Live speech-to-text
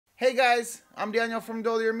Hey guys, I'm Daniel from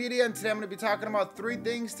Doldier Media, and today I'm going to be talking about 3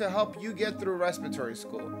 things to help you get through respiratory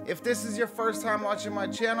school. If this is your first time watching my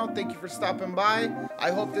channel, thank you for stopping by.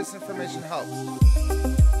 I hope this information helps.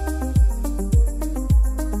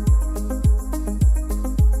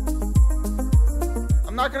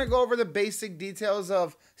 I'm not going to go over the basic details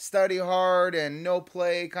of study hard and no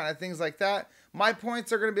play, kind of things like that. My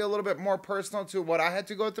points are going to be a little bit more personal to what I had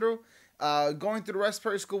to go through. Going through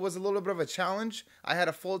respiratory school was a little bit of a challenge. I had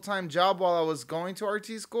a full-time job while I was going to RT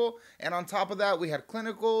school, and on top of that, we had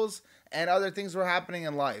clinicals and other things were happening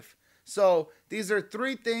in life. So these are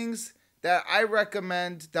 3 things that I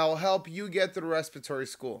recommend that will help you get through respiratory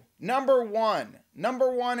school. Number one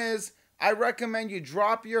is I recommend you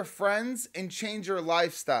drop your friends and change your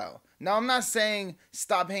lifestyle. Now, I'm not saying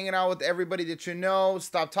stop hanging out with everybody that you know,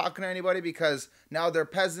 stop talking to anybody because now they're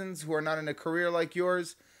peasants who are not in a career like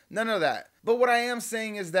yours. None of that. But what I am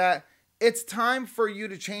saying is that it's time for you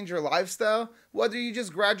to change your lifestyle. Whether you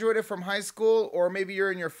just graduated from high school or maybe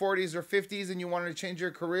you're in your 40s or 50s and you wanted to change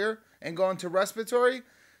your career and go into respiratory,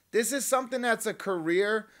 this is something that's a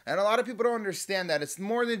career, and a lot of people don't understand that. It's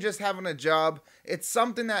more than just having a job. It's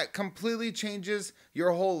something that completely changes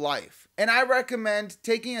your whole life. And I recommend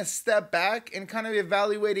taking a step back and kind of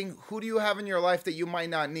evaluating who do you have in your life that you might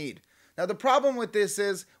not need. Now, the problem with this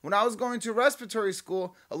is when I was going to respiratory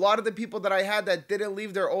school, a lot of the people that I had that didn't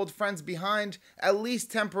leave their old friends behind, at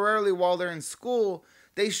least temporarily while they're in school,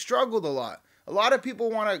 they struggled a lot. A lot of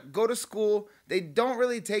people want to go to school, they don't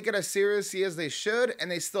really take it as seriously as they should,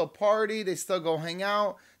 and they still party, they still go hang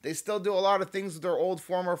out, they still do a lot of things with their old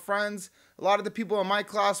former friends. A lot of the people in my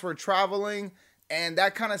class were traveling, and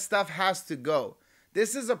that kind of stuff has to go.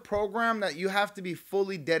 This is a program that you have to be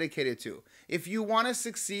fully dedicated to. If you want to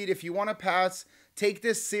succeed, if you want to pass, take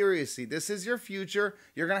this seriously. This is your future.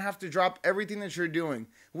 You're going to have to drop everything that you're doing,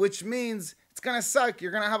 which means it's going to suck.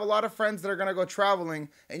 You're going to have a lot of friends that are going to go traveling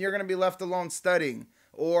and you're going to be left alone studying.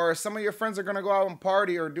 Or some of your friends are going to go out and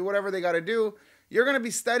party or do whatever they got to do. You're going to be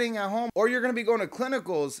studying at home, or you're going to be going to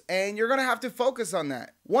clinicals, and you're going to have to focus on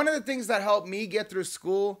that. One of the things that helped me get through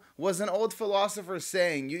school was an old philosopher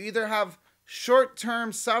saying, you either have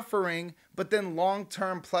short-term suffering, but then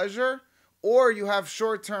long-term pleasure, or you have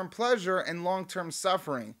short-term pleasure and long-term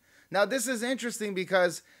suffering. Now, this is interesting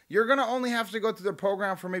because you're going to only have to go through the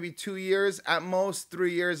program for maybe 2 years, at most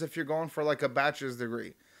 3 years if you're going for like a bachelor's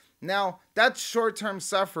degree. Now, that's short-term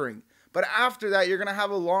suffering. But after that, you're going to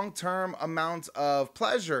have a long-term amount of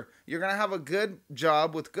pleasure. You're going to have a good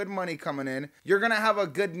job with good money coming in. You're going to have a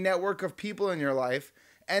good network of people in your life.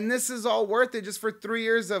 And this is all worth it just for 3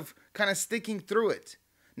 years of kind of sticking through it.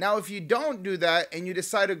 Now, if you don't do that and you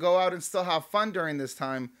decide to go out and still have fun during this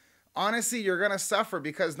time, honestly, you're going to suffer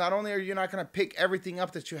because not only are you not going to pick everything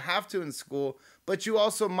up that you have to in school, but you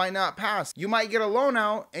also might not pass. You might get a loan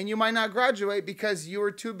out and you might not graduate because you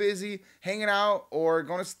were too busy hanging out or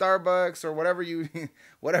going to Starbucks or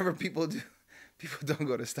whatever people do. People don't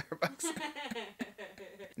go to Starbucks.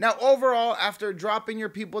 Now, overall, after dropping your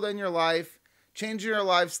people in your life, changing your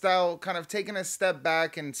lifestyle, kind of taking a step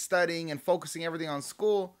back and studying and focusing everything on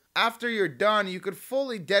school, after you're done, you could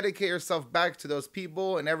fully dedicate yourself back to those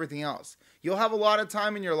people and everything else. You'll have a lot of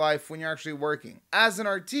time in your life when you're actually working. As an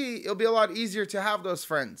RT, it'll be a lot easier to have those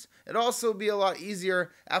friends. It'll also be a lot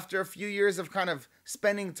easier after a few years of kind of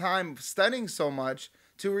spending time studying so much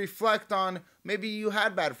to reflect on maybe you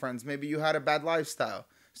had bad friends, maybe you had a bad lifestyle.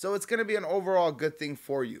 So it's going to be an overall good thing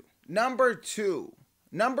for you. Number two,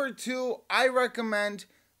 I recommend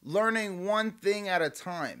learning one thing at a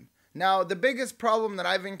time. Now, the biggest problem that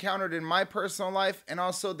I've encountered in my personal life and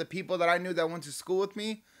also the people that I knew that went to school with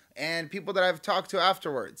me and people that I've talked to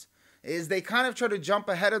afterwards is they kind of try to jump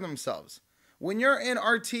ahead of themselves. When you're in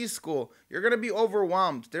RT school, you're going to be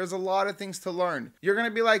overwhelmed. There's a lot of things to learn. You're going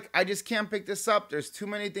to be like, I just can't pick this up. There's too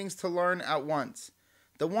many things to learn at once.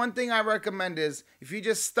 The one thing I recommend is if you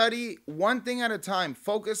just study one thing at a time,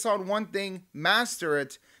 focus on one thing, master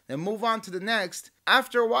it, then move on to the next.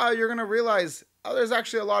 After a while, you're going to realize, oh, there's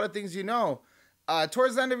actually a lot of things you know.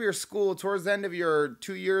 Towards the end of your school, towards the end of your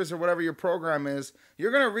 2 years or whatever your program is,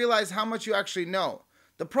 you're going to realize how much you actually know.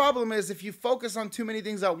 The problem is if you focus on too many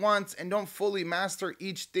things at once and don't fully master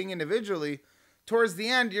each thing individually, towards the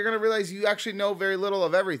end, you're going to realize you actually know very little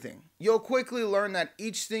of everything. You'll quickly learn that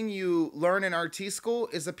each thing you learn in RT school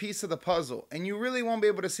is a piece of the puzzle, and you really won't be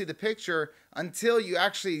able to see the picture until you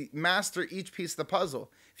actually master each piece of the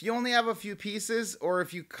puzzle. If you only have a few pieces, or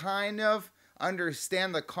if you kind of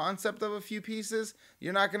understand the concept of a few pieces,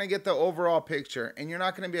 you're not going to get the overall picture, and you're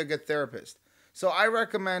not going to be a good therapist. So I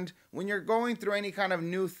recommend when you're going through any kind of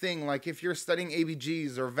new thing, like if you're studying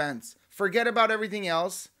ABGs or vents, forget about everything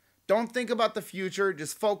else. Don't think about the future,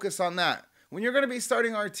 just focus on that. When you're going to be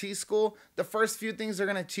starting RT school, the first few things they're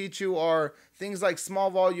going to teach you are things like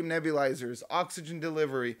small volume nebulizers, oxygen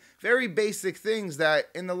delivery, very basic things that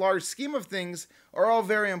in the large scheme of things are all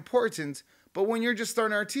very important. But when you're just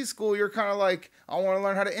starting RT school, you're kind of like, I want to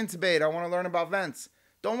learn how to intubate. I want to learn about vents.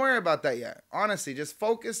 Don't worry about that yet. Honestly, just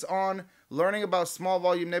focus on learning about small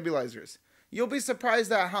volume nebulizers. You'll be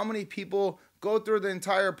surprised at how many people go through the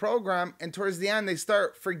entire program and towards the end they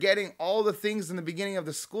start forgetting all the things in the beginning of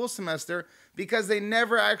the school semester because they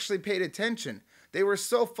never actually paid attention. They were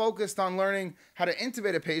so focused on learning how to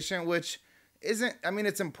intubate a patient, which isn't, I mean,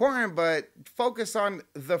 it's important, but focus on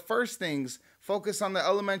the first things, focus on the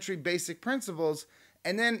elementary basic principles,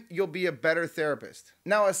 and then you'll be a better therapist.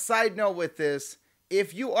 Now, a side note with this,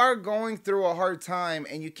 if you are going through a hard time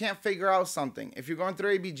and you can't figure out something, if you're going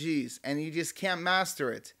through ABGs and you just can't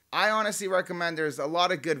master it, I honestly recommend there's a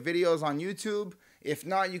lot of good videos on YouTube. If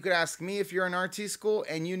not, you could ask me if you're in RT school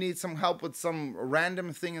and you need some help with some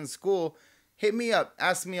random thing in school. Hit me up,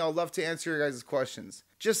 ask me, I'll love to answer your guys' questions.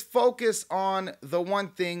 Just focus on the one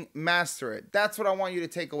thing, master it. That's what I want you to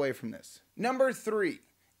take away from this. Number 3,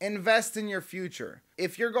 invest in your future.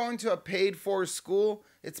 If you're going to a paid for school,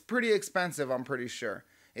 it's pretty expensive, I'm pretty sure.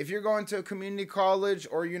 If you're going to a community college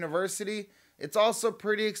or university, it's also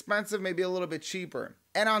pretty expensive, maybe a little bit cheaper.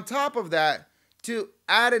 And on top of that, to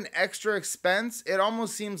add an extra expense, it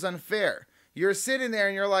almost seems unfair. You're sitting there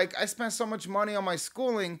and you're like, I spent so much money on my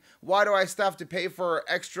schooling, why do I still have to pay for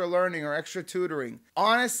extra learning or extra tutoring?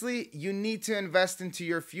 Honestly, you need to invest into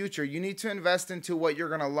your future. You need to invest into what you're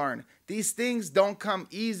gonna learn. These things don't come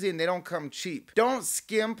easy and they don't come cheap. Don't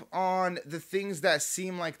skimp on the things that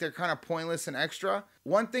seem like they're kind of pointless and extra.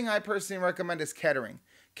 One thing I personally recommend is kettering.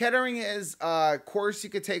 Kettering is a course you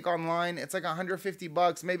could take online. It's like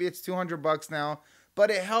 $150, maybe it's $200 now,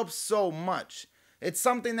 but it helps so much. It's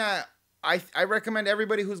something that I recommend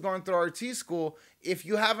everybody who's going through RT school, if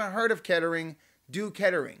you haven't heard of kettering, do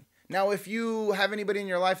kettering. Now, if you have anybody in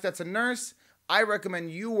your life that's a nurse, I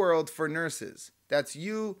recommend UWorld for nurses. That's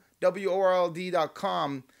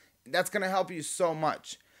UWorld.com. That's going to help you so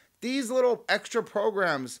much. These little extra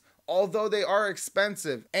programs, although they are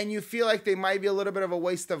expensive and you feel like they might be a little bit of a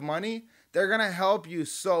waste of money, they're going to help you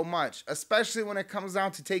so much, especially when it comes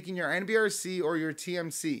down to taking your NBRC or your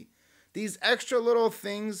TMC. These extra little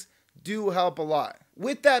things do help a lot.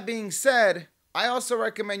 With that being said, I also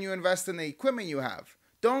recommend you invest in the equipment you have.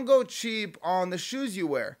 Don't go cheap on the shoes you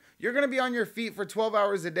wear. You're going to be on your feet for 12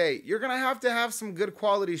 hours a day. You're going to have some good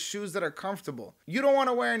quality shoes that are comfortable. You don't want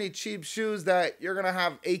to wear any cheap shoes that you're going to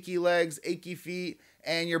have achy legs, achy feet,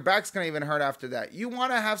 and your back's going to even hurt after that. You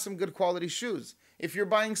want to have some good quality shoes. If you're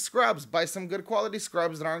buying scrubs, buy some good quality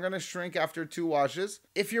scrubs that aren't going to shrink after 2 washes.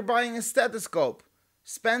 If you're buying a stethoscope,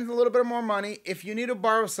 spend a little bit more money. If you need to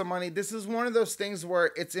borrow some money, this is one of those things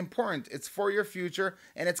where it's important. It's for your future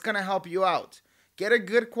and it's going to help you out. Get a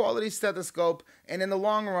good quality stethoscope and in the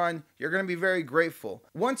long run, you're going to be very grateful.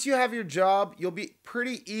 Once you have your job, you'll be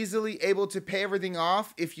pretty easily able to pay everything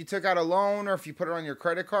off if you took out a loan or if you put it on your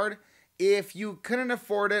credit card. If you couldn't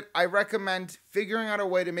afford it, I recommend figuring out a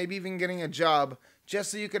way to maybe even getting a job just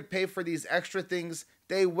so you could pay for these extra things.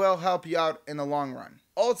 They will help you out in the long run.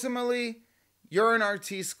 Ultimately, you're in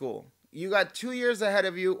RT school. You got 2 years ahead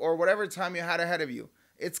of you or whatever time you had ahead of you.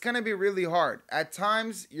 It's going to be really hard. At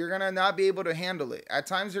times, you're going to not be able to handle it. At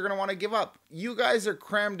times, you're going to want to give up. You guys are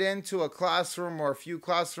crammed into a classroom or a few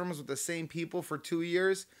classrooms with the same people for 2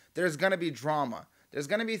 years. There's going to be drama. There's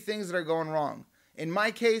going to be things that are going wrong. In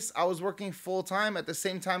my case, I was working full-time at the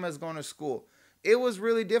same time as going to school. It was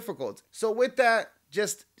really difficult. So with that,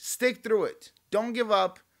 just stick through it. Don't give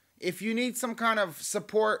up. If you need some kind of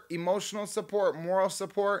support, emotional support, moral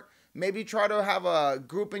support, maybe try to have a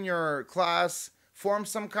group in your class, form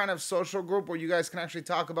some kind of social group where you guys can actually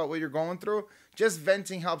talk about what you're going through. Just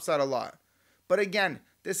venting helps out a lot. But again,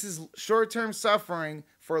 this is short-term suffering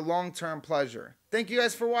for long-term pleasure. Thank you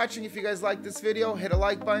guys for watching. If you guys like this video, hit a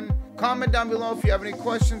like button. Comment down below if you have any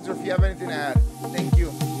questions or if you have anything to add. Thank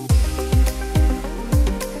you.